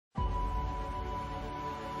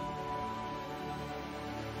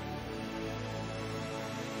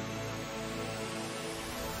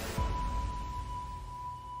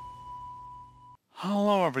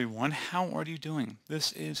Hello everyone, how are you doing?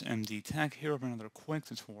 This is MD Tech here with another quick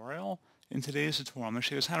tutorial. In today's tutorial, I'm going to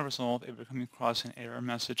show you how to resolve if you're coming across an error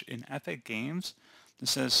message in Epic Games that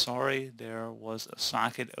says, sorry, there was a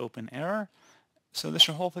socket open error. So this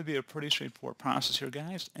should hopefully be a pretty straightforward process here,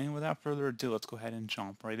 guys. And without further ado, let's go ahead and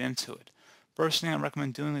jump right into it. First thing I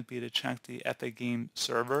recommend doing would be to check the Epic Game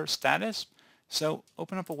server status. So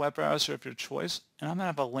open up a web browser of your choice, and I'm going to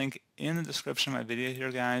have a link in the description of my video here,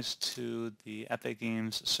 guys, to the Epic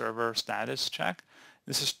Games server status check.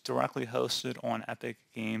 This is directly hosted on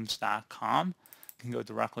epicgames.com. You can go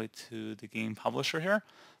directly to the game publisher here,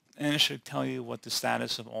 and it should tell you what the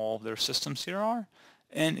status of all of their systems here are.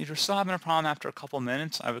 And if you're still having a problem after a couple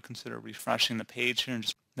minutes, I would consider refreshing the page here and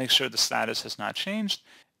just make sure the status has not changed.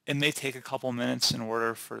 It may take a couple minutes in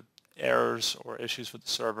order for errors or issues with the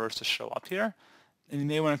servers to show up here. And you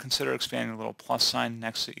may want to consider expanding a little plus sign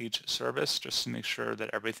next to each service just to make sure that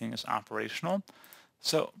everything is operational.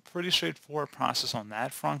 So pretty straightforward process on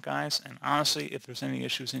that front, guys. And honestly, if there's any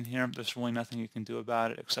issues in here, there's really nothing you can do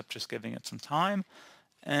about it except just giving it some time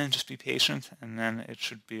and just be patient, and then it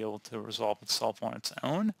should be able to resolve itself on its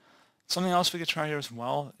own. Something else we could try here as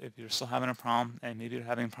well, if you're still having a problem, and maybe you're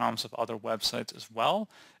having problems with other websites as well,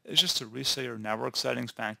 is just to reset your network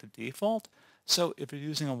settings back to default. So if you're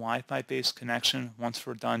using a Wi-Fi based connection, once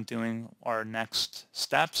we're done doing our next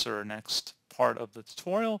steps or next part of the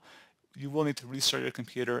tutorial, you will need to restart your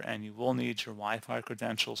computer and you will need your Wi-Fi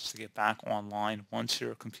credentials to get back online once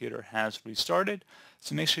your computer has restarted.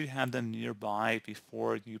 So make sure you have them nearby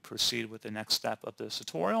before you proceed with the next step of this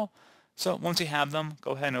tutorial. So once you have them,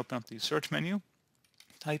 go ahead and open up the search menu,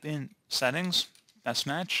 type in settings, best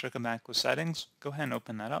match, come back with settings, go ahead and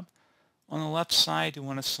open that up. On the left side, you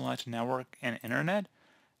want to select network and internet.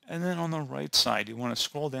 And then on the right side, you want to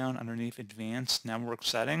scroll down underneath advanced network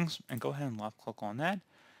settings and go ahead and left click on that.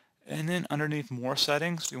 And then underneath more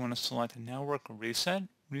settings, you want to select network reset,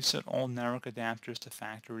 reset all network adapters to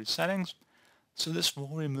factory settings. So this will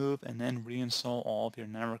remove and then reinstall all of your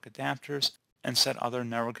network adapters and set other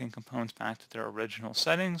networking components back to their original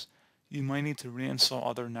settings. You might need to reinstall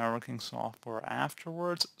other networking software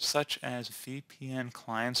afterwards, such as VPN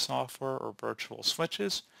client software or virtual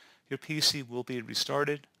switches. Your PC will be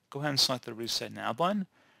restarted. Go ahead and select the Reset Now button.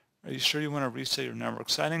 Are you sure you want to reset your network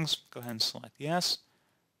settings? Go ahead and select Yes.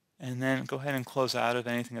 And then go ahead and close out of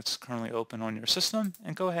anything that's currently open on your system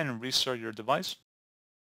and go ahead and restart your device.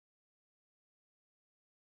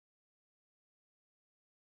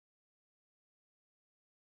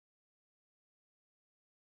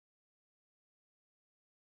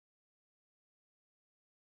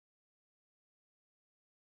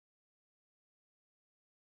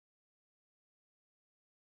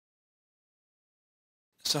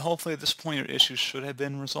 So hopefully at this point your issues should have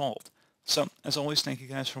been resolved. So as always, thank you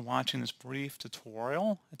guys for watching this brief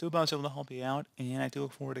tutorial. I do hope I was able to help you out, and I do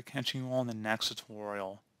look forward to catching you all in the next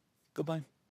tutorial. Goodbye.